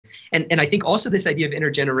And I think also this idea of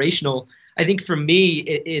intergenerational, I think for me,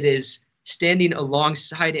 it is standing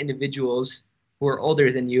alongside individuals who are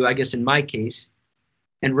older than you, I guess in my case,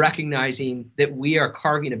 and recognizing that we are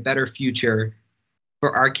carving a better future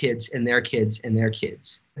for our kids and their kids and their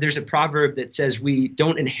kids. There's a proverb that says we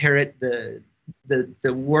don't inherit the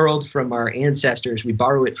world from our ancestors, we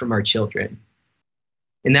borrow it from our children.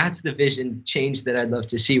 And that's the vision change that I'd love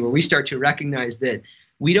to see, where we start to recognize that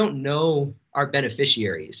we don't know our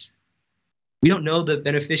beneficiaries. We don't know the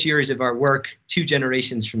beneficiaries of our work 2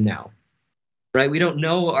 generations from now, right? We don't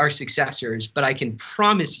know our successors, but I can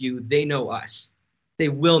promise you they know us. They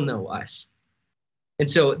will know us. And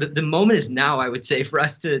so the moment is now, I would say, for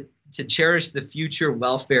us to cherish the future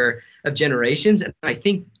welfare of generations. And I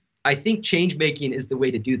think change making is the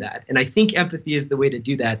way to do that. And I think empathy is the way to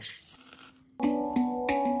do that.